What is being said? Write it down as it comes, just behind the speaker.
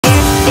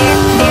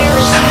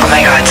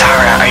my god,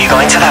 Tara, are you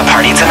going to that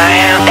party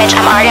tonight? Bitch,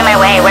 I'm already on my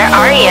way. Where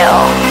are you?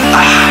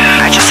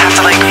 I just have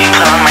to, like,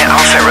 put on my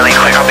outfit really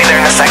quick. I'll be there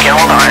in a second.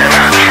 Hold on.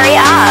 Hurry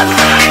up.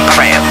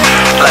 Alright,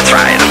 let's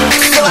ride.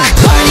 So I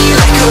party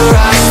like a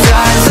rock